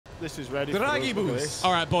This is ready. Draggy boost.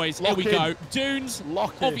 All right, boys, here we go. Dunes,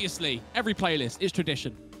 obviously, every playlist is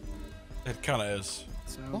tradition. It kind of is.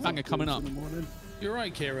 Banger coming up. You're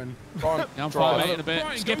right, Kieran. Yeah, I'm fine, mate, in a bit.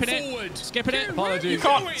 Brian, Skipping go it. forward. Skipping it. You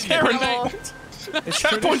can't. Kieran, mate.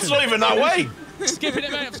 Checkpoint's not even that way. Skipping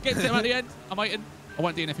it, mate. I'm skipping it at the end. I'm waiting. I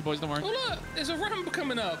won't DNF you boys, don't worry. Oh, look. There's a ramp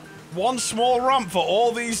coming up. One small ramp for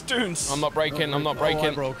all these dunes. I'm not breaking. I'm not breaking.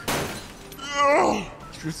 I broke.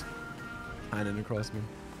 Just handing across me.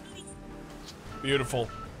 Beautiful.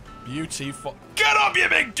 Beautiful. Get up, you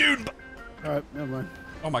big dune. Alright, never mind.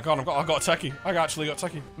 Oh my god, I've got a techie. I actually got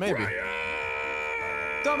techie. Maybe.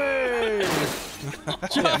 Dummy!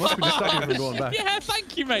 Yeah, must be distracting from going back. Yeah,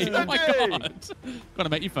 thank you, mate. Oh my god. Gotta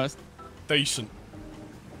make you first. Decent.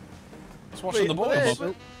 Just watching the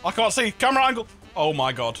ball. I can't see. Camera angle. Oh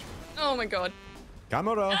my god. Oh my god.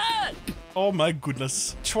 Camera. Oh my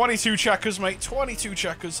goodness. 22 checkers, mate. 22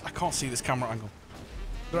 checkers. I can't see this camera angle.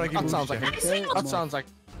 That sounds like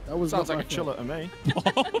a chiller to me.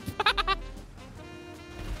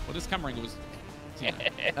 Well, this camera angle was... Yeah.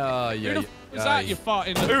 Was that you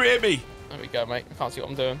farting? Who hit me? There we go, mate. I can't see what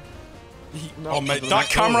I'm doing. Oh, mate, that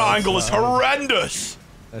camera angle is horrendous.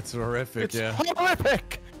 That's horrific, It's yeah.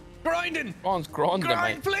 horrific. Grinding! Brian's grinding,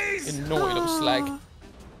 mate. Please! You naughty little slag.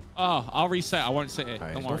 Oh, I'll reset. I won't sit here.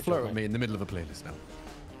 Right, Don't don't worry. flirt with me in the middle of a playlist now.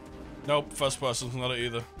 Nope, first person's not it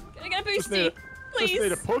either. Can I get a boosty? Just Please.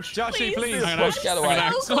 need a push. Joshy, please. Hang on, Push Galloway.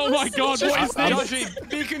 hang on. Oh my god, what is this? Joshy,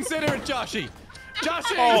 be considerate, Joshy.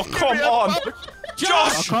 Joshy! Oh, come on.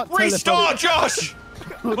 Josh, I can't tell restart, Josh.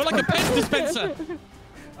 We're like a pen dispenser.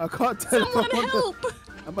 I can't tell Someone if I'm help!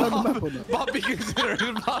 on the map or not. Bob, be considerate.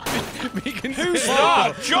 Bob, be considerate. Who's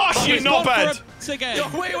that? Josh, you knobhead. Yo,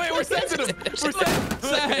 wait, we're sensitive. We're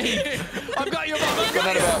sensitive. I've got you, Bob. I've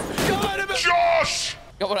got you. Go on about. Josh.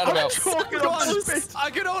 Got one out of belt.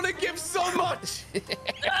 I can only give so much.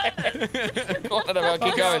 Go on out of belt.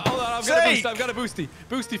 Keep going. Hold on, I've got a boosty.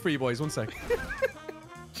 Boosty for you boys, 1 sec.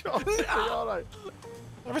 Alright.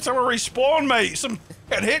 Every time I respawn, mate, some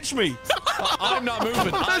it hits me. I'm not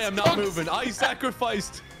moving. I am not moving. I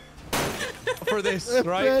sacrificed for this,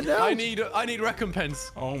 right? I need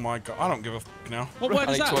recompense. Oh my god, I don't give a f now. What word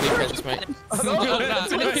I is need that? 20 pence, mate. It's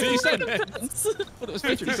only 50 cents. Thought it was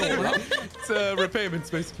 50 cents. It's repayments,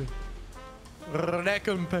 basically.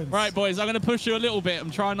 Recompense. Right, boys, I'm going to push you a little bit.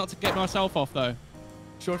 I'm trying not to get myself off, though.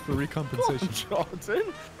 Short for recompensation.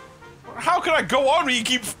 Jordan. How can I go on when you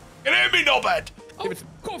keep hitting me, knobhead? Oh,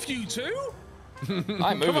 got you two?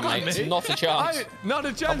 I'm moving, mate. It's not a chance. Not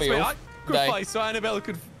a chance, be mate. off. I could fight, so Annabelle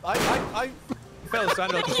could. I fell, so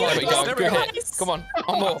Annabelle could There we fly. go. There we Good go. hit. Come on.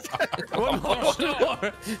 One more.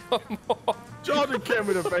 One more. Jordan came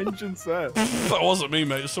with a vengeance there. That wasn't me,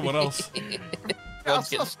 mate. It's someone else.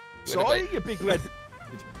 Sorry, you big red.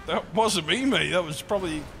 That wasn't me, mate. That was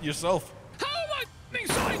probably yourself. How am I going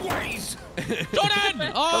sideways?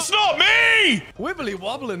 Jordan! Oh, That's not me! Wibbly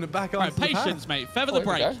wobbling back on right, patience, mate. Feather the There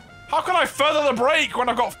we brake. go. How can I feather the brake when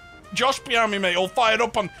I've got Josh behind me, mate, all fired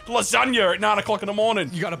up on lasagna at 9 o'clock in the morning?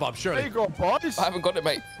 You got it, Bob, There surely. you go, boys. I haven't got it,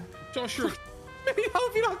 mate. Josh, you're... How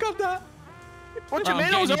have you not got that? What do you I'm mean?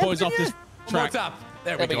 I getting was you boys off helping this One more track. tap.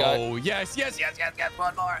 There we go. Yes.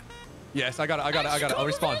 One more. Yes, I got it. I'll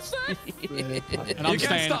respond. And You I'm can't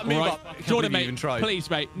staying stop me, right. Bob. I can't Jordan, believe you mate, even tried. please,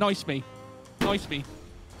 mate. Nice me. Nice me.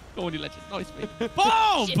 Go on, you legend. Nice me.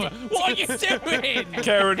 Bob! What are you doing?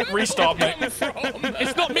 Karen, restart, mate. It's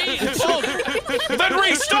not me, it's Bob. Then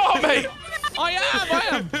restart, mate! I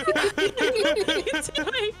am.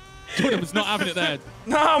 Jordan was not having it there.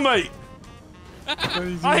 Nah, mate.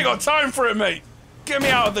 I ain't got time for it, mate. Get me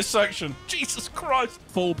out of this section. Jesus Christ.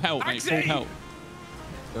 Full pelt, mate. Full pelt.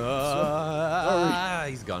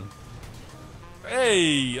 He's gone.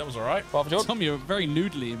 Hey, that was alright. Bob Jordan. Tom, you're very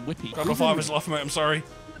noodly and whippy. Got no fivers left, mate. I'm sorry.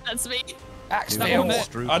 That's me. Axe That fail.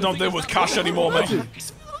 one I don't deal with cash anymore, mate. 2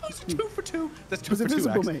 for 2. That's 2 Was for 2,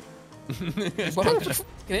 invisible, Axe. mate. Bob, just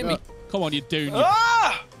hit me. Come on, you dune.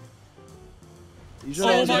 Ah!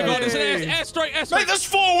 Oh my god, it's an air straight, air Mate, straight. there's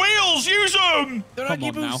 4 wheels. Use them. Come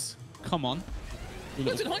on now. Come on. You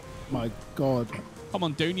little, My God. come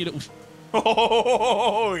on, Dune, you little...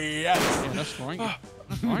 Oh, yes. Yeah, that's right.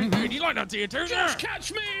 That's right. Dude, you like that, do you, Dune? Josh,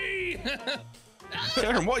 catch me!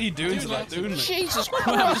 Karen, what are you doing to that dude, mate? Jesus I'm,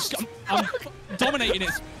 Christ. I'm dominating it.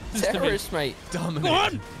 Terrorist, mate. Dominate. Go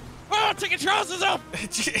on! Oh, take your trousers off!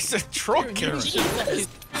 It's a truck, Karen. Mate. You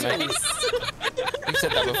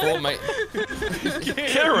said that before, mate.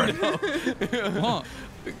 Karen, What?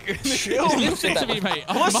 chill. Listen to me, mate.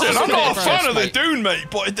 Listen, I'm not a fan of the Dune, mate,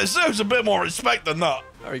 but it deserves a bit more respect than that.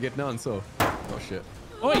 How are you getting on, so? Oh, shit.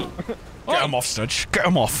 Oi! Get him off, Stitch. Get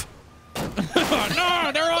him off.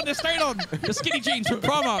 No, they're on. They're staying on. The skinny jeans from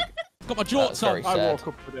Primark. Got my jorts on. very I sad. woke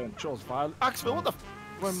up with them. Charles Vile. Axel, what the f?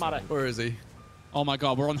 We're mad at. Where is he? Oh my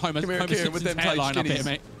God, we're on Homer Come here, Simpson's with them tight hairline up here, skinnies.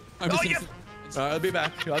 mate. Homer Oh, Simpson. I'll be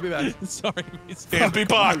back. I'll be back. Sorry. It's He'll be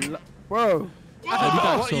back. Whoa.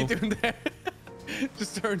 What are you doing there?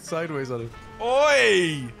 Just turn sideways on him.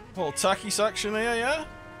 Oi! Little tacky section here, yeah?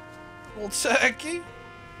 Little tacky.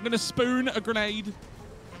 I'm gonna spoon a grenade.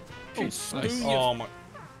 Oh, Nice. spoon Oh your my.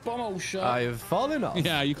 bumhole shut. I have fallen off.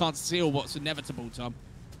 Yeah, you can't seal what's inevitable, Tom.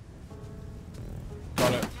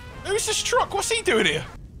 Got it. Who's this truck? What's he doing here?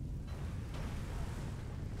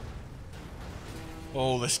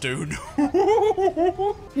 Oh, this dude. Oh,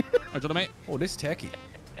 do you want mate? Oh, this techie.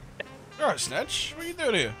 Alright, Snedge. What are you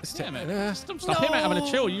doing here? Yeah, mate. Stop here, mate. I'm gonna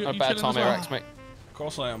chill. You A bad chilling time as here, well? Axe, mate. Of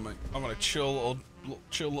course I am, mate. I'm gonna chill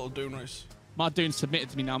little dune race. My dude's submitted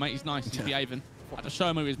to me now, mate. He's nice. He's behaving. I had to show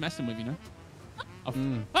him who he was messing with, you know?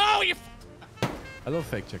 Oh, you... I love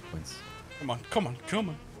fake checkpoints. Come on, come on, come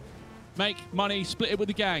on. Make money, split it with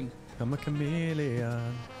the gang. I'm a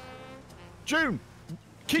chameleon. June.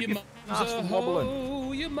 Keep your ass from wobbling.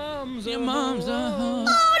 hoe, your mum's Your a mum's a hoe. hoe.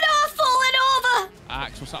 Oh no, I've fallen over!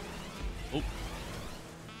 Axe, what's up? Oh,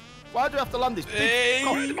 Why do you have to land this big Hey.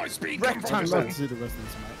 Where did my speed come from? rectangle? See the rest of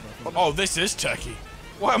this map. Oh, this is techie.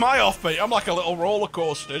 Why am I off, mate? I'm like a little roller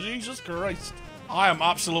coaster. Jesus Christ. I am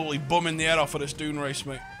absolutely bumming the head off of this dune race,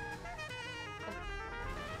 mate.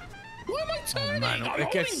 Why am I turning? Man, I'm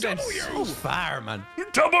it gets holding sent W. so far, man.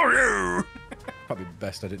 W! Probably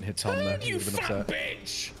best I didn't hit Tom there. Turn, He you would have been fat upset.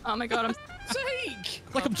 bitch. Oh my God, I'm Take.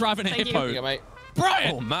 like I'm driving a Thank you. hippo. Yeah, mate.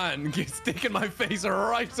 Brian! Oh man, you're sticking my face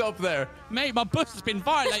right up there. Mate, my bus has been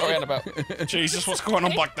violated. Sorry, Annabelle. Jesus, what's going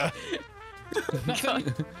on back there?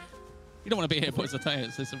 You don't want to be here, boys. I tell you,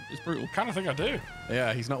 it's brutal. Kind of think I do.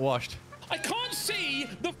 Yeah, he's not washed. I can't see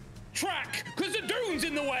the track because the dune's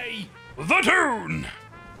in the way. The dune!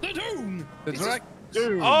 The dune. That's right.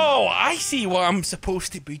 Oh, I see what I'm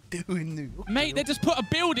supposed to be doing now. Mate, they just put a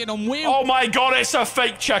building on wheels. Oh my god, it's a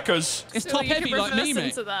fake checkers. It's so top you heavy can like me, reverse mate.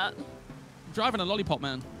 into that. Driving a lollipop,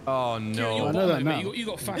 man. Oh You're no. I know that bomb, now. mate. You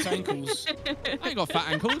got fat ankles. I ain't got fat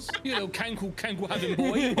ankles. You little cankle having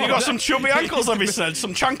boy. You got some chubby ankles, have you said?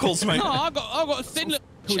 Some chankles, mate. No, I got thin little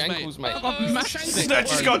Shankles, mate. I got massive. Snedge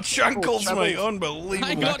has got chankles, mate. I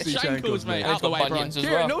Unbelievable. got Maxi shankles, shankles, mate. mate. Out the way, Brian. Bunions as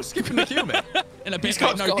Here, well. no skipping the queue, mate. In a bit, He's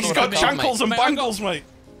got, mate, no, he's no, got no, chankles and mate, I got- bangles, mate.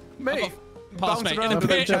 Mate, Pass, bounce mate, around in a with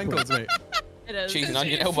them bit. chankles, mate. It is. Cheese and If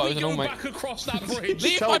onion we elbows and go all, mate. back across that bridge.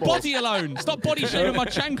 Leave my body alone. Stop body shaming my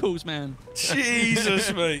chankles, man.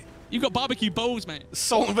 Jesus, mate. You've got barbecue balls, mate.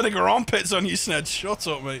 Salt and vinegar armpits on you, Snedge. Shut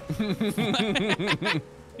up, mate.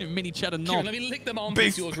 You mini cheddar Kieran, knob. let me lick them Big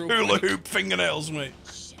armpits yours real hula quick. hoop fingernails, mate.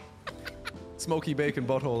 Smoky bacon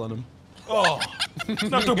butthole on him. Oh,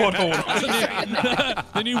 not the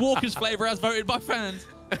butthole. The new Walker's flavour as voted by fans.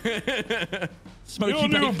 Smoky Your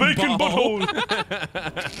new bacon butthole.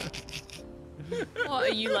 What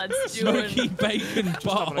are you lads doing? Smoky bacon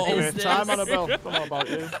butthole. is this? Time, Annabelle. Don't know about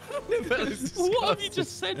you. What have you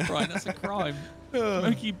just said, Brian? That's a crime.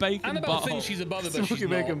 Smoky bacon Annabelle butthole. thinks she's above it, but she's Smoky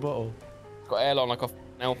bacon not. butthole. Got airline like a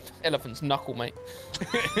elephant's knuckle, mate.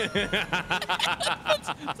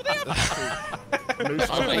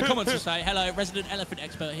 The comments will say, hello, resident elephant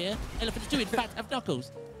expert here. Elephants do in fact have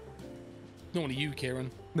knuckles. Not only you,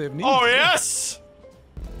 Kieran. They have knees. Oh, yes.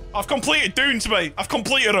 I've completed dunes, mate. I've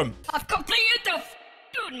completed them. I've completed the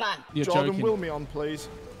dude, man. You're Jordan, joking. will me on, please.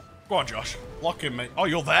 Go on, Josh. Lock in, mate. Oh,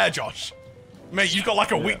 you're there, Josh. Mate, you've got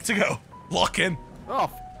like a week to go. Lock in.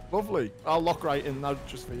 Oh, lovely. I'll lock right in now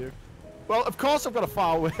just for you. Well, of course I've got a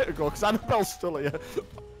far way to go because Annabelle's still here.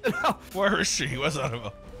 Where is she? Where's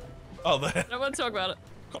Annabelle? Oh, there. I don't want to talk about it.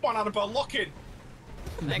 Come on, Annabelle, lock in.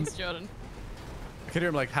 Thanks, Jordan. I can hear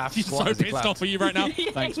him like half He's squat so as he pissed claps. off with you right now.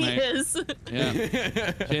 Yeah, Thanks, he mate. is.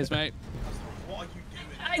 Yeah. Cheers, mate. What are you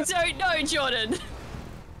doing? I don't know, Jordan.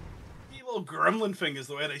 You little gremlin fingers,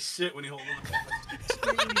 the way they sit when you hold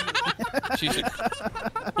them. She's a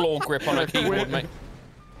claw grip on her keyboard, mate.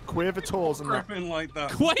 Quaver toes and that. Gripping like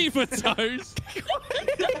that. Quaver toes.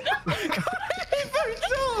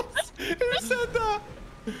 Who said that?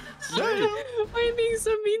 Why are you being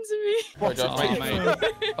so mean to me? Sorry, Josh, Oh, mate. mate.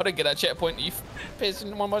 I didn't get that checkpoint. You pissing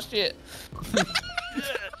in one of my shit.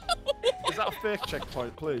 Is that a fake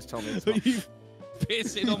checkpoint? Please tell me it's not. You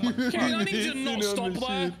pissing on my... Kieran, I need you to not stop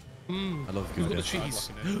there. I love Who's got good. the cheese?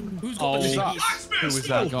 Who's Oh, got the cheese? Who was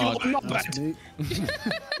that? God. That's me.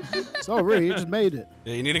 Sorry, you just made it.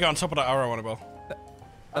 Yeah, you need to go on top of that arrow, Annabelle.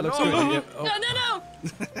 That looks good. Yeah. Oh. No.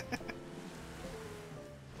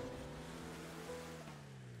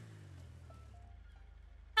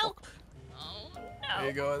 Help. Oh, There no.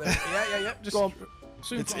 you go. There. Yeah. Just Go on.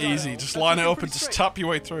 It's easy. Just line it up and just tap your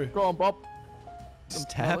way through. Go on, Bob. Just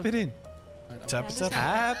tap it in. Tap, tap.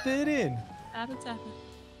 Tap it in. Tap it, tap it.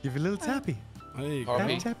 Give it a little tappy. There you go.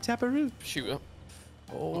 RP. Tap, taparoo. Shooter.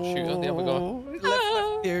 Oh, shooter, the other guy.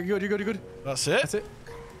 Left. Yeah, you're good, you're good, you're good. That's it. That's it.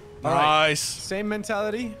 All right. Nice. Same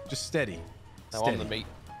mentality, just steady. Now on the meat.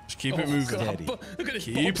 Just keep it moving. Steady. Look at this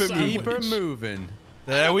Keep Bob it moving. Keep her sandwich. moving.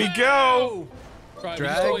 There we go. Right,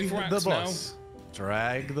 Drag we just the wait for Axe bus.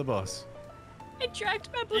 Drag the bus. I dragged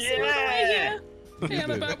my pussy all the way here. Now. Hey,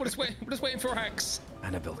 I'm back. We're just waiting for Axe.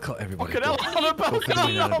 Annabelle, cut everybody. Fucking hell, Annabelle, Go for the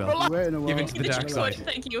win, Annabelle. Waiting a while. Give into the dark side.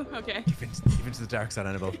 Thank you. Okay. Give into the dark side,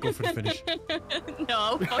 Annabelle. Go for the finish.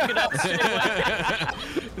 No, fuck it up straight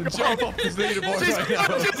away. Jump up this leaderboard right now.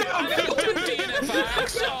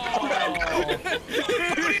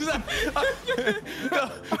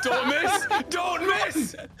 Don't miss! Don't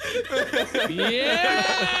miss!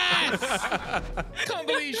 Yes! Can't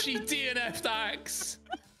believe she DNF'd Axe.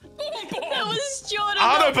 That was Jordan.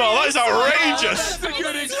 Annabelle, that is outrageous. That's a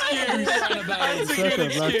good excuse. That's a good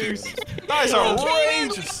excuse. That is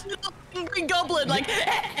outrageous. Green Goblin, like.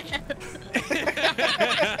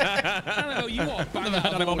 Annabelle, you are I've never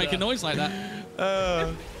heard anyone make a noise like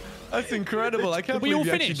that. That's incredible. I can't We all believe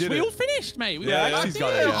you actually finished. did We it. all finished, mate. We Yeah, all Axie's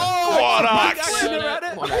got it. Yeah. What Axe?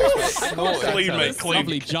 Clean, mate, clean.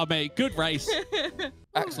 Lovely job, mate. Good race.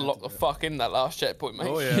 Axe locked the fuck in that last checkpoint, mate.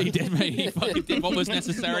 Oh yeah. He did, mate. He fucking did what was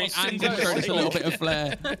necessary and introduced a little bit of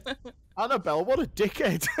flair. Annabelle, what a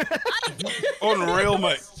dickhead. Unreal,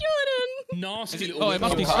 mate. Jordan. Nasty little. Oh, it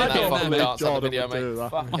must be Can't slippy have in there, fucking mate. dance on the Jordan video, would do mate.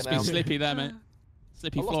 that. Fucking Must be hell. slippy there, mate.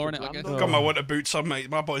 Slippy floor in it, I guess. Got my winter boots on, mate.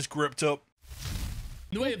 My boy's gripped up.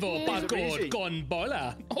 Nuevo easy. parkour con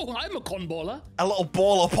baller. Oh, I'm a con baller. A little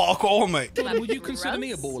ball of parkour, mate. Dylan, would you consider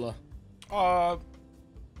me a baller?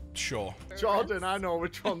 Sure. Jordan, I know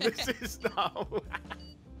which one this is now.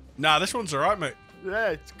 Nah, this one's alright, mate. Yeah,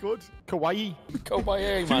 it's good. Kawaii. Go by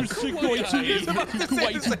here, man.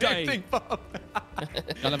 Kuwait today.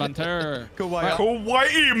 Galavanter.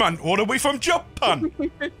 Kawaii, man. What are we from Japan?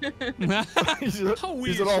 How These weird,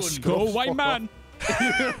 are all son. scruffs, Go away, fuck man.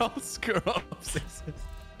 You're all scrubs.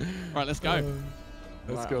 Right, let's go. Let's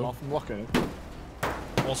Let's go. go. I'm locking in.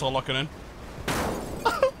 Also locking in.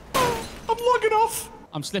 I'm logging off.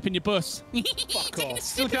 I'm slipping your bus. Fuck off.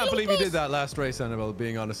 Still can't believe you did that last race, Annabelle,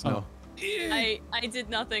 being honest now. I did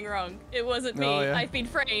nothing wrong. It wasn't me. Oh, yeah. I've been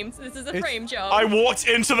framed. This is a frame job. I walked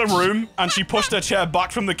into the room and she pushed her chair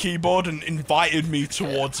back from the keyboard and invited me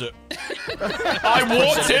towards it. I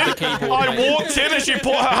walked in and she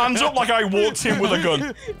put her hands up like I walked in with a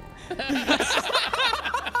gun.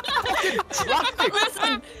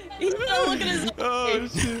 Listen, he's not looking at his Oh,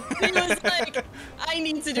 shit. He was like, I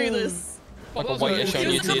need to do this. Like a waiter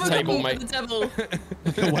showing you to your table, mate. The devil.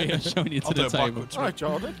 Wait, I'm showing you to I'll do the it table. backwards. All right,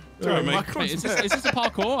 Jordan. Do it, mate. Wait, is this a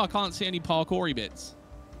parkour? I can't see any parkoury bits.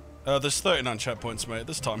 There's 39 checkpoints, mate,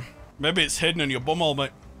 this time. Maybe it's hidden in your bumhole,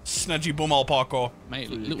 mate. Snedgy bumhole parkour. Mate,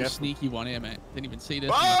 little sneaky one here, mate. Didn't even see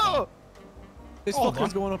this. Oh! This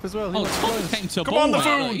fucker's going up as well. He Oh, wants to Tom join us. came to Come ball. on, the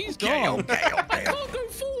now. food. He's gone. I can't go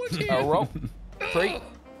forward here. A roll. Tree.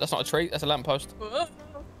 That's not a tree. That's a lamppost.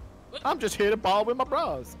 I'm just here to ball with my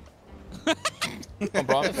bras. Come on,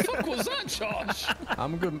 Brian. The fuck was that, Josh?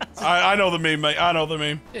 I'm good. I know the meme, mate. I know the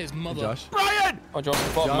meme. His mother. Josh. Brian! Oh, Josh,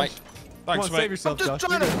 the bottom, Josh. mate. Come Thanks, on, mate. save I'm yourself, just Josh.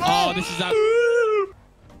 trying to Oh, this is out.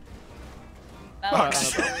 That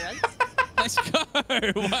was brilliant. Let's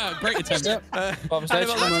go. Wow, great attempt. Bottom stage.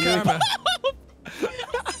 Annabelle, let's karma.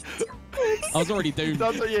 I was already doomed.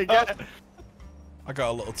 That's what you get. I got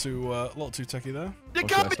a little too techy there. You Oh,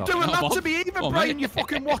 can't be should I stop? doing Oh, that Bob. to me either, Oh, Brian. mate. You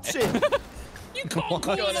fucking what's it? You can't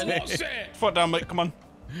call it what's it? Foot down, mate. Come on.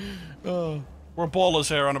 Oh. We're ballers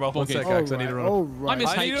here, Annabelle. One sec, Axe. I need to run up. All right. I miss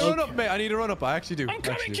I need H. to run up, mate. I need to run up. I actually do. I'm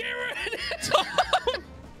coming, actually. Kieran.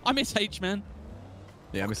 I miss H, man.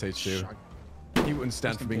 Yeah, I miss H too. He wouldn't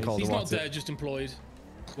stand for being called He's a not what's it. dead, just employed.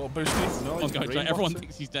 Little boosty. No, I was going to say, everyone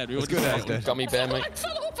thinks he's dead. We all It's good, just Axe. Dead. Gummy bear, mate. I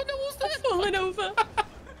fell off and I was there. Falling over.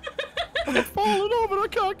 I'm falling over. I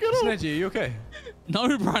can't get up. Snedgy, are you okay?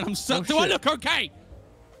 No, Brian, I'm stuck. Do I shit. look okay?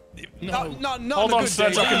 No. Not Hold a on, good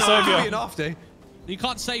Snedge, day. I can Not save you. gonna be an off day. You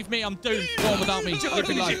can't save me. I'm doomed. Go on without me.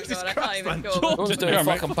 Living life. God, I can't even go. Everyone's doing Yeah,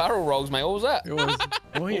 mate. fucking barrel rolls, mate. What was that? It was.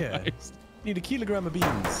 Oh yeah. Need a kilogram of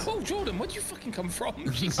beans. Whoa, Jordan, where'd you fucking come from?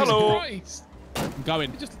 Jesus Hello. Christ. I'm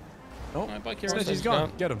going. Oh, Alright, bye, Kieran. Snedgy's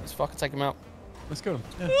gone. Get him. Let's fucking take him out. Let's go.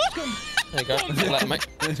 There you go. Let him, mate.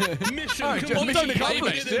 Mission Alright, complete. mission Play,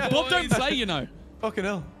 accomplished, mate, yeah. Bob don't boys. play, you know. Fucking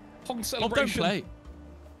hell. Pong Bob don't celebration. play.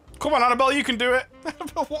 Come on, Annabelle, you can do it.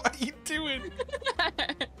 Annabelle, what are you doing?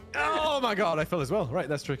 Oh my god, I fell as well. Right,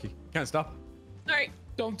 that's tricky. Can't stop. Sorry.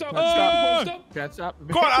 Don't stop. Oh! Don't stop. Can't stop.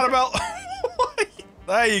 Come on, Annabelle.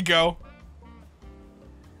 There you go.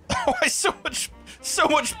 Oh, so much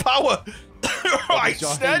power. Right,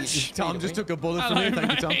 Snatch. Tom just took a bullet from you.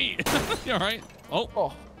 Thank you, Tom. You alright? Oh.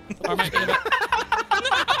 Oh. All right, mate,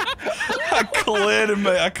 I cleared him,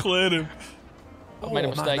 mate. I cleared him. I made a Man,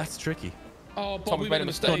 mistake. that's tricky. Oh, Bob, Tom we made made a a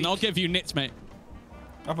mistake. Go on, mistake. I'll give you nits, mate.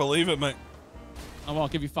 I believe it, mate. Oh, well, I'll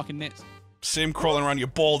give you fucking nits. See him crawling around your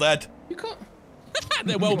bald head. You can't.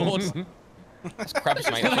 They're well bored. That's crabs,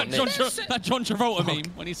 mate. That's That not John, Nick. that John Travolta meme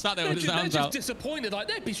when he sat there They're with his just, arms they're out. just disappointed. Like,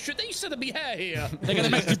 they used to be hair here. They're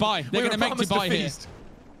gonna make Dubai. They're gonna make Dubai here.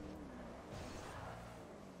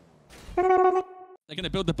 They're gonna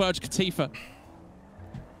build the Burj Khalifa.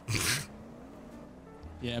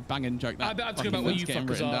 Yeah, banging joke that. I bet I'm talking Fucking about where that's you getting fuckers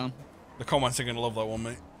written are. down. The comments are gonna love that one,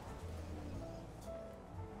 mate.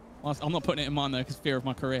 Well, I'm not putting it in mine though, because fear of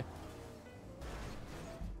my career.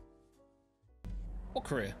 What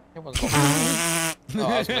career? Oh, I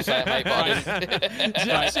was going to say it, mate, but I didn't.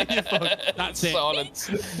 Right. That's it. Silence.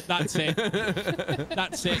 That's it.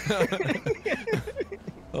 That's it.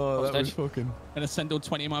 Oh, that was Snatch. fucking. Gonna send all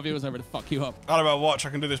 20 of my viewers over to fuck you up. Annabelle, watch. I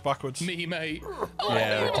can do this backwards. Me, mate.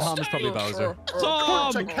 Yeah, Oh, Tom's probably Bowser.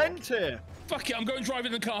 Tom! Kent here. Fuck it, I'm going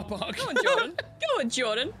driving in the car park. Go on, Jordan. Go on,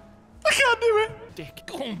 Jordan. I can't do it. Dick.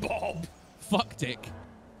 Go on, Bob. Fuck Dick.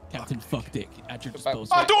 Captain Fuck Dick. Add your Back- spells.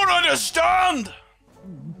 I don't understand.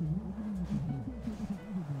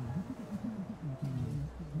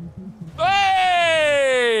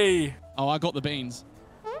 Hey! Oh, I got the beans.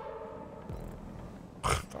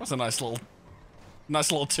 That was a nice little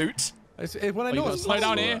toot. When I you know gotta it's slow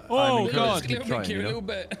down possible, here. I'm Oh, encouraged God. to keep trying, Here, you a know? little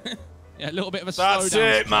bit. Yeah, a little bit of a That's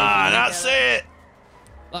slowdown. it, man. That's it.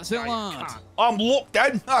 That's it, lad. I'm locked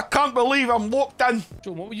in. I can't believe I'm locked in.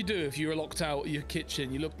 John, what would you do if you were locked out of your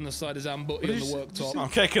kitchen? You looked on the side of Zambutty on the worktop. I'm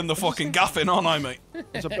kicking the fucking gaffing, aren't I, mate?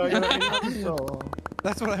 There's a burger at me.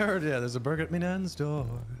 That's what I heard. Yeah, there's a burger at my nan's door.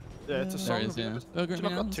 Yeah, it's a There song. is, yeah. Have you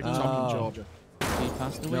not got TikTok in Georgia? He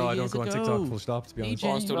passed away No, I don't years go on ago. TikTok. Full stop. To be honest.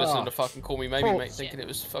 I'm still listening to fucking Call Me Maybe, Oh, mate, thinking it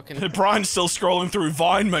was fucking... Brian's still scrolling through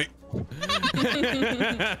Vine, mate.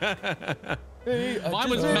 Vine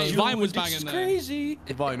was banging It's there. crazy.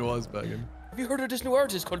 Vine was banging. Have you heard of this new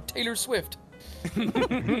artist called Taylor Swift?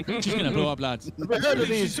 She's gonna blow up, lads. Have you heard of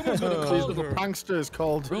these Someone's gonna call little her. pranksters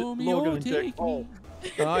called Romeo, Logan and take Jake Paul?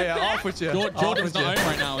 Oh yeah, off with you. Jordan's not home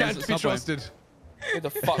right now. He's Can't at be Subway. trusted. Who the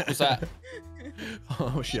fuck was that?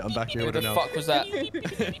 Oh shit, I'm back here Who with the it now. fuck was that?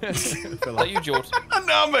 Is that you, George?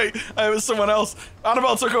 No, mate. It was someone else.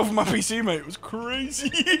 Annabelle took over my PC, mate. It was crazy.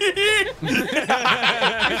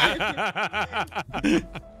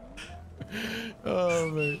 Oh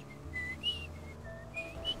mate.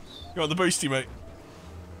 You want the boosty, mate?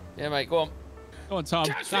 Yeah, mate, go on. Go on, Tom.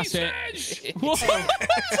 Catch That's me, it. Sledge!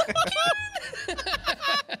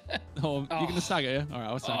 Oh, you're gonna stagger, yeah? Alright,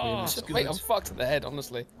 I'll stagger you. Mate, I'm fucked in the head,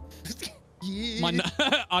 honestly.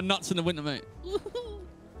 Our nuts in the winter, mate.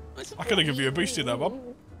 I could have given you a boosty there, Bob.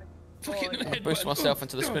 Fucking I boost myself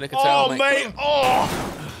into the spinnaker Oh, tower, mate.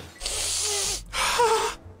 Oh.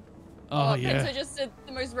 Oh, Pinto yeah. just did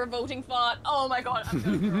the most revolting fart. Oh my god, I'm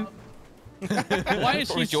gonna throw up. Why is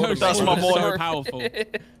she so Jordan, That's small my and boy. so powerful?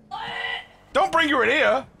 Don't bring her in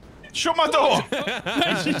here. Shut my door.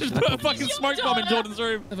 She just put a fucking smoke bomb in Jordan's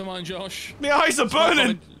room. Never mind, Josh. My eyes are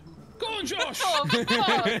burning. Go on, Josh! Oh, fuck. Go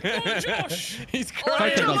on, Josh! He's Craig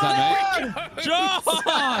crying. does that, mate. John!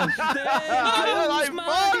 I like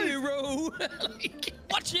mine. hero!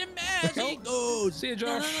 Watch him as he goes. See ya,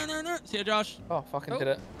 Josh. See ya, Josh. Oh, fucking did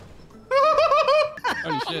it.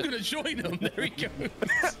 Holy I'm shit. gonna join him. There he goes.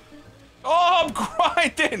 Oh, I'm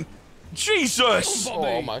grinding. Jesus. Oh,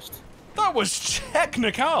 almost. That was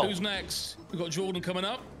technical. Who's next? We've got Jordan coming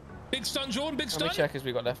up. Big stun, Jordan. Big How stun. many checkers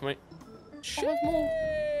we got left, mate?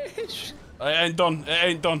 It ain't done. It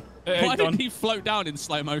ain't done. It Why ain't done. did he float down in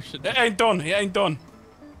slow motion? It ain't done. It ain't done.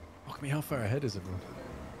 Fuck me, how far ahead is everyone?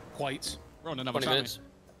 Quite. We're on another 20 time. minutes.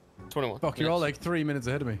 21. Fuck, you're all like 3 minutes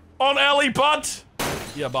ahead of me. On Ellie, bud.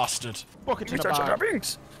 You bastard. Bucket in the bag.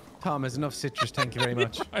 Tom, there's enough citrus, thank you very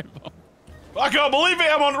much. I can't believe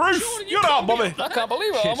it. I'm on the roof. You're not, Bobby. I can't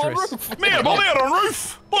believe it. I'm on Citrus. roof. Me and Bobby are on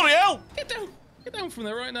roof. Bloody hell. Get down. Get down from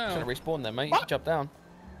there right Should now. have respawned there, mate. You jump down.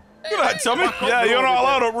 Look at that, Tommy. Yeah, you're not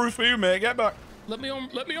allowed up roof for you, mate. Get back. Let me on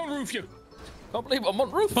roof you. Can't believe I'm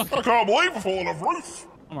on roof. I can't believe we're falling off roof.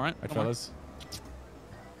 I'm alright. Right, fellas.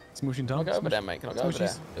 Smooshing Tom. Can I go over there, mate? Can I go over there?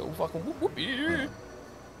 Smooshies. Little fucking whoop whoop. Yeah.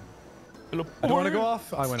 I don't want to go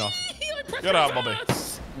off. I went off. Get out, Bobby.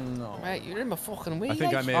 No. Mate, you're in my fucking way. I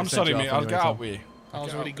think I may have I'm sent sorry, you mate. off I'll anyway, get out Tom. with you. I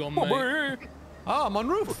was already gone, Oh, mate. boy. Ah, I'm on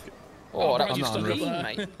roof. Oh, that I'm was not on clean,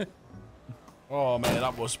 roof. mate. Oh, man,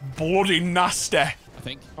 that was bloody nasty. I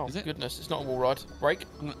think. Oh, Is it? goodness. It's not a wall ride. Break.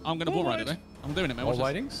 I'm gonna bull ride it, though. I'm doing it, mate. Wall Watch this.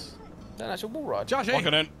 ridings? No, that's a wall ride. Josh, hey.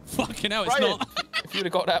 Locking in. Fucking hell, it's Ryan. not. If you'd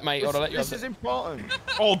have got that, mate, I'd have let you This have is it. important.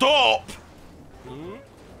 Hold up!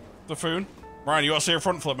 The foon. Ryan, you gotta see a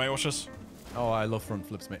front flip, mate. Watch this. Oh, I love front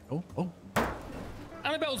flips, mate. Oh, oh.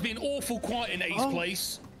 Annabelle's been awful quiet in 8th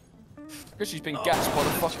place. Because she's been gassed by the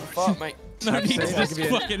fucking fart, mate. No need to I'll just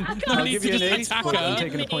give you fucking. No I'll need give to you an just ace, attack but I'm her.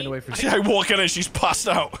 taking a point away from See, I walk in and she's passed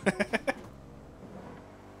out.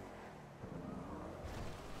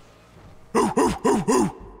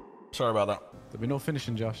 Sorry about that. There'll be no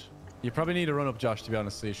finishing, Josh. You probably need to run up, Josh, to be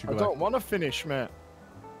honest, so you should I go don't back. want to finish, mate.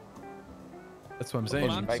 That's what I'm saying.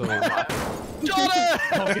 on. So, Jordan!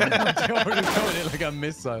 Jordan's going in like a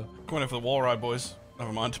missile. Going in for the wall ride, boys.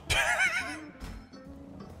 Never mind.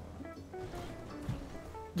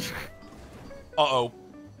 Uh-oh.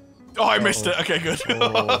 Oh, I missed it. Okay, good.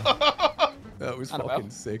 That was Annabelle. fucking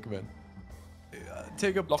sick, man.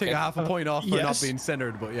 Take a in. half a point off for not Yes. being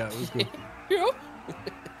centered, but yeah, it was good.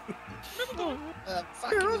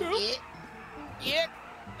 Yeah,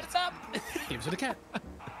 what's up? Give it to the cat.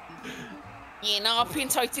 Yeah, no, I've been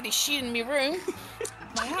tied to this shit in my room.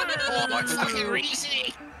 Oh, my fucking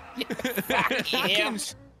reasoning. Fucking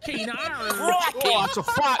Keen Oh, it's a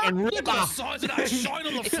fucking Look at the ripper. size of that shine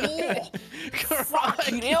on the floor.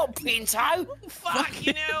 fucking hell, Pinto.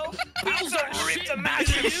 Fucking hell. How's that ripped shit a back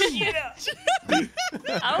to you?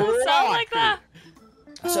 I don't sound like that.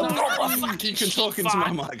 It's a proper fucking You can shit talk into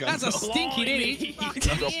fight. my mic. That's a stinky ditty. There's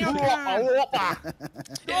a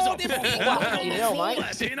Fucking hell, mate.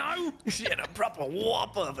 floor, you know? She had a proper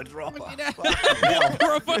whopper of a dropper.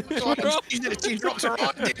 She drops her on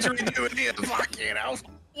didgeridoo in here. Fucking hell.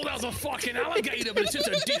 Well, that was a fucking alligator, but it's just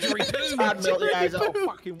a didgeridoo. Bad milk the eyes out of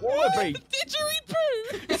fucking wallaby.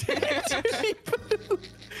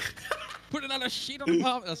 Putting on a sheet on the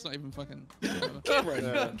palm. That's not even fucking.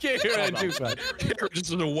 Get your head too fast.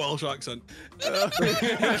 Just in a Welsh accent. Australian,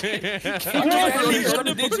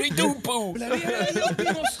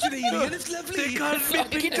 it's lovely. They can't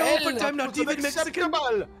make me down, but I'm not even Mexican.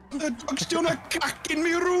 The dog's doing a cack in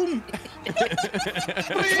me room. There's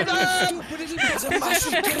a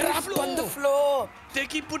massive crap on the floor. They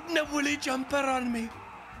keep putting a woolly jumper on me.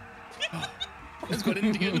 It's got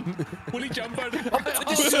Indian. Woolly jumper. Jumper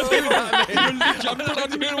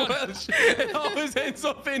on me in Welsh. It always ends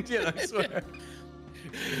up Indian, I swear.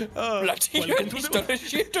 Bloody hell, he's done a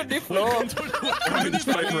shit on the floor. His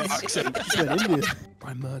favourite accent.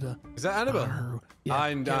 By murder. Is that Annabelle?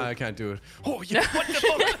 I can't do it. Oh, yeah. What the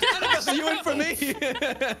fuck? Annabelle, so you in for me?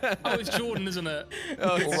 Oh, it's Jordan, isn't it?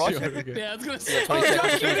 Oh, it's Alright. Jordan, okay. Yeah, I was gonna say. Oh, 20 Josh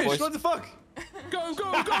seconds, finished. boys. What the fuck? Go,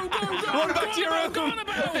 go, go, go, go. Run back to your room. Go,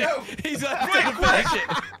 Annabelle. He's finish it.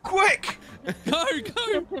 Quick! Go,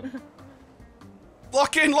 go.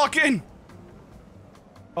 Lock in, lock in!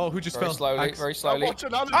 Oh, who just Very fell? slowly, Axe. very slowly.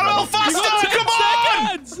 Annabelle, faster! Come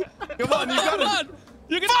on! Come on, you got it.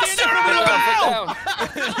 You're gonna Faster, Down, Annabelle! down.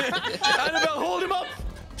 Annabelle, hold him up.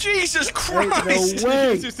 Jesus Ain't Christ! no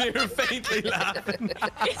way. Just hear him faintly laughing.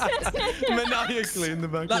 Maniacally in the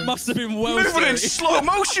background. That must have been well Moving in scary. slow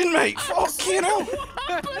motion, mate! Fucking hell! Do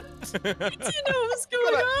you know what's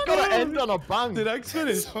going on? Gotta end on a bang. Did Axe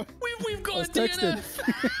finish? We've got a texting.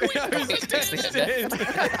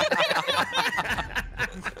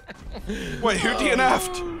 Wait, who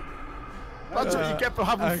DNF'd? That's what you get for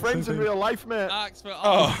having friends in real life, mate. Axe for,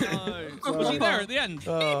 oh, no. Was he there at the end?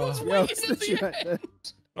 Yeah, I was literally right there.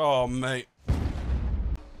 Oh, mate.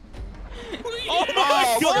 Oh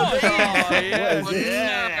my god! What is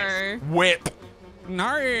it? Whip. No.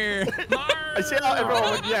 I see how everyone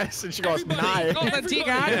went yes, and she goes, nah. Oh, the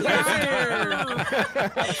tiger.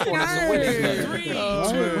 Why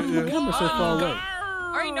is the camera so far away? I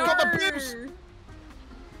know. Got the bibs.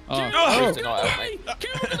 Please do not help me.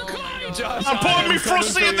 Josh, I'm putting me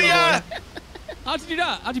frosty in the air! How'd you do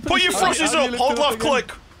that? How'd you put Put your this- frosties how do you up! lift Hold it up left again?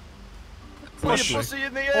 click! Put your pussy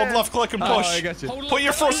in the air. Hold left click and Oh, I push. got you. Put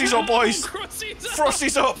your frosties up, boys!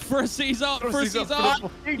 Frosties up! Frosties up, Frosties frosties up.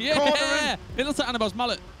 up. Yeah. It looks like Annabelle's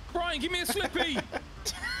mallet. Brian, give me a slippy.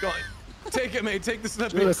 Go on. Take it, mate. Take the Julia,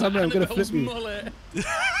 slippers. come here, I'm gonna flip Annabelle's you. mullet.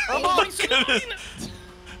 Oh my goodness!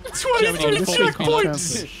 23 This is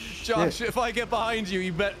checkpoints! Josh, if I get behind you,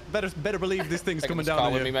 you better believe this thing's Take coming this car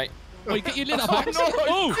down with on me, you. mate. Wait, get your lid up, Axe.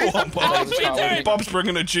 Oh, Go on, Bob. what are you doing? Bob's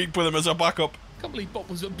bringing a Jeep with him as a backup. I can't believe Bob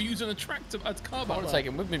was abusing a tractor at car I bar. want to take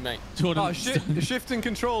him with me, mate. Jordan. Oh, shift and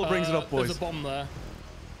control brings it up, boys. There's a bomb there.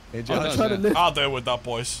 Hey, I'm Josh. trying to lift. I'll deal with that,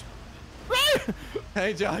 boys.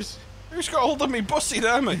 Hey, Josh. Who's got hold of me bussy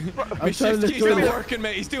there, mate? I'm My trying to shift lift key's not Julia. working,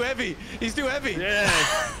 mate. He's too heavy. He's too heavy. Well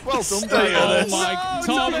done, Stay mate. on Oh this. my No,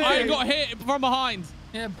 Tom, Tommy. I got hit from behind.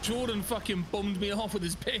 Yeah, Jordan fucking bummed me off with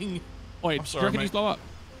his ping. Wait, I'm do sorry, you reckon mate. he's blow up?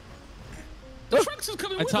 The tracks is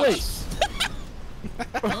coming I with touched. us.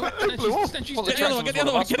 Oh, then she's Well, the Get the other one, get the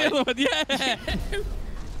other one, get the other one, yeah!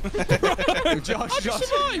 Josh,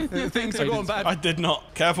 things are going bad. I did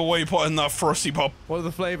not. Careful where you put in that frosty pop. What are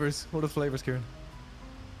the flavors? What are the flavors, Kieran?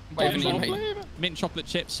 Waving you, mate. Mint chocolate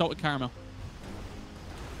chips, salted caramel.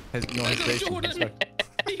 No hesitation. Jordan.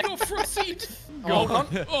 He got frosted.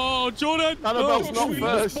 Oh, Jordan! Annabelle's not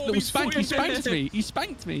first. Little spank, he spanked me. He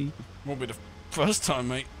spanked me. Won't be the first time,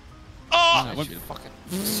 mate. No, Oh! it won't be the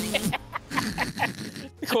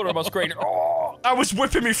The corner of my screen. Oh. I was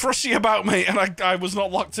whipping me frosty about, mate, and I was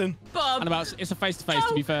not locked in. Bob. Annabelle, it's a face-to-face,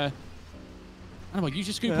 to be fair. Annabelle, you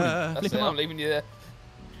just scoop on him. That's Flip it. him I'm up. leaving you there.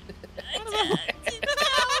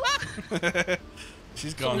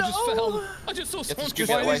 She's gone. Just fell. I just saw Get someone to scoop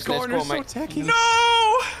just it away. These corners so mate. techy. No!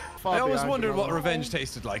 Far I always behind wondered you, what man. revenge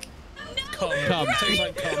tasted like. come. Come. Tastes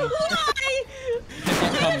like cum. Why?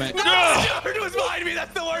 Come, mate. Jordan was behind me.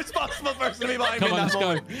 That's the worst possible person to be behind me. Come on, in let's that go.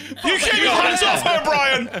 moment. You keep your hands off her,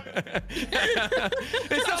 Brian!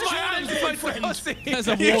 It's not my hands, it's my pussy. There's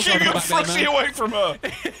a You wall keep going your back there, frosty man. away from her!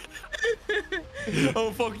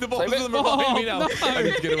 Oh fuck, the both of Save them it. are behind me Oh, now. no. I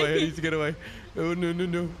need to get away, I need to get away. Oh no, no,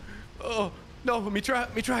 no. Oh, no, me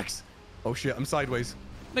tracks. Oh shit, I'm sideways.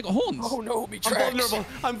 They got horns. Oh no, me I'm tracks. vulnerable.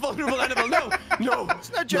 I'm vulnerable, Annabelle. No, no.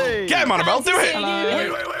 Snedgy! Get him, Annabelle, do it!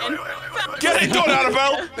 Wait. Get it done,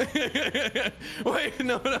 Annabelle! Wait,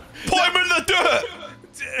 no. Put him in the dirt!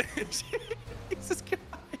 Jesus Christ.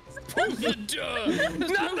 The dirt.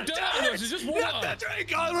 There's no dirt in this. It's just Not water. the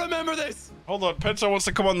drink. I'll remember this. Hold on, Penso wants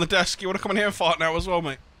to come on the desk. You want to come in here and fart now as well,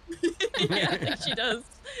 mate? Yeah, I think she does.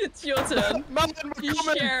 It's your turn. Man, we're You're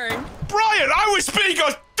coming! sharing. Brian, I was speaking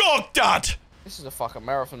as dog dad! This is a fucking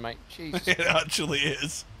marathon, mate. Jesus. It actually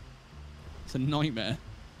is. It's a nightmare.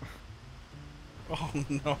 Oh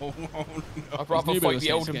no, oh no. I'd rather New fight Build the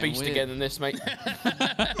State's Elden getting Beast weird. again than this, mate.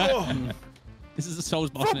 This is a Souls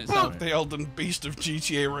boss in itself. The Elden Beast of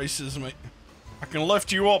GTA races, mate. I can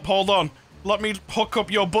lift you up, hold on. Let me hook up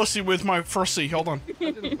your bussy with my frosty, hold on.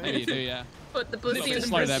 Maybe you do, yeah. But the pussy is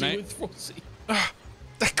slow there, mate. With frosty.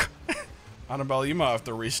 Annabelle, you might have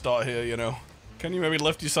to restart here, you know. Can you maybe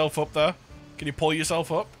lift yourself up there? Can you pull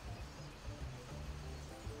yourself up?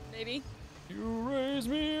 Maybe. You raise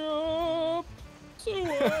me up so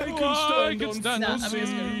I can stand Nah, on I'm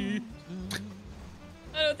just sea.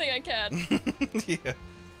 I don't think I can. Yeah.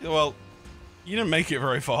 Well, you didn't make it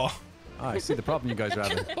very far. I see the problem you guys are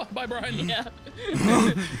having. Bye, Brian. Yeah.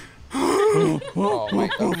 Oh,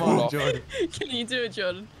 mate, Come on, Jordan. Can you do it,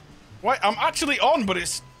 Jordan? Wait, I'm actually on, but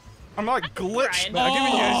it's... I'm like glitched. Brian. I'm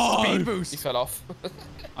giving you a speed He boost. fell off.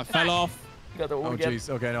 I fell off. You got the all Oh again. jeez.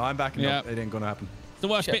 Okay, no, I'm backing Yeah. up. It ain't gonna happen. The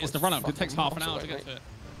worst Shit, bit is the run-up, 'cause it takes half an fucking hour to get to it.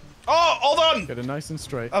 Oh, hold on! Get it nice and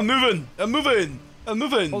straight. I'm moving. I'm moving. I'm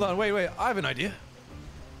moving. Hold on, wait. I have an idea.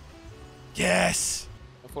 Yes.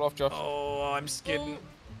 Fall off, Josh. Oh, I'm skidding.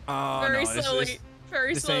 Oh, Very no, slowly.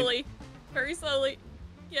 Very this ain't- slowly. Very slowly.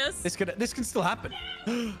 Yes. This can still happen.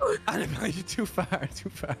 Annabelle, you're too far. Too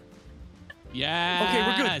far. Yeah. Okay,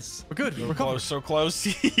 we're good. We're good. We're covered. Close, so close.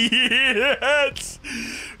 Yes.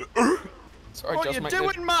 Sorry, What Josh, you mate.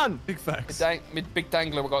 doing, man? Big facts. Big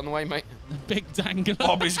dangler we got in the way, mate. Big dangler.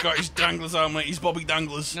 Bobby's got his danglers out, mate. He's Bobby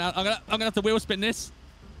Danglers. Now, I'm gonna have to wheel spin this.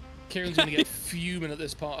 Kieran's gonna get fuming at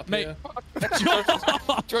this part up Mate. here.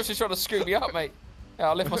 Josh is trying to scoop me up, mate. Yeah,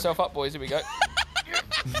 I'll lift myself up, boys. Here we go.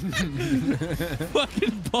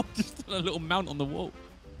 Fucking Bob just done a little mount on the wall.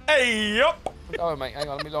 Hey, yup. Go on, mate. Hang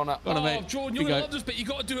on, let me line up. Go on, Oh, mate. Jordan, Here you're we gonna go. love this bit. You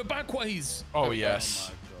gotta do it backways. Oh,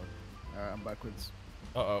 yes. Alright, I'm backwards.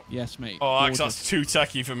 Uh-oh. Yes, mate. Oh, Axe, Gorgeous. that's too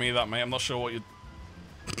techie for me, that, mate. I'm not sure what you...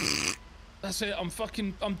 That's it. I'm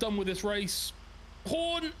done with this race.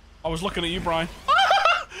 Horn. I was looking at you, Brian.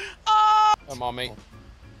 Come on, mate.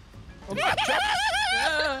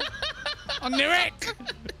 I knew it!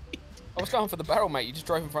 I was going for the barrel, mate. You just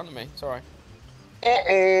drove in front of me. Sorry.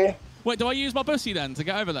 Wait, do I use my bussy then to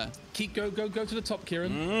get over there? Keep go to the top,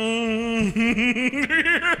 Kieran.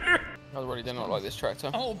 I really do not like this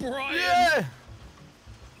tractor. Oh, Brian. Yeah!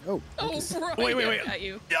 Oh, Oh, Brian. Wait. At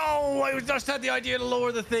you. No, I just had the idea to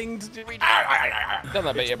lower the thing. Done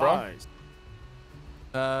that bit, yeah, bro.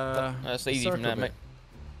 That's easy from there, mate.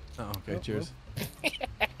 Oh, okay, cheers.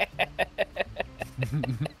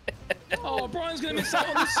 Oh, Brian's gonna miss out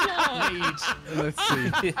on the slide. Let's see.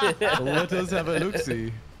 Let us have a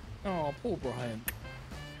look-see. Oh, poor Brian.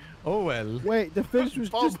 Oh, well. wait, the finish was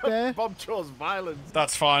just there. Bob chose violence.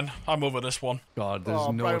 That's fine. I'm over this one. God, there's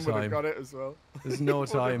Oh, no Brian would have time. got it as well. There's no Would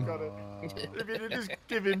have time. got it. If you just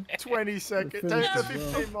give him 20 seconds, finish 10 to as well.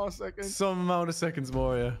 15 more seconds. Some amount of seconds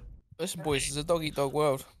more, yeah. Listen, boys, it's a dog-eat-dog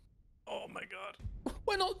world. Oh, my God.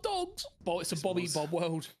 We're not dogs. It's a Bobby Bob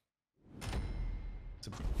world.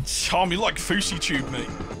 Tom, you like Fousey Tube, mate.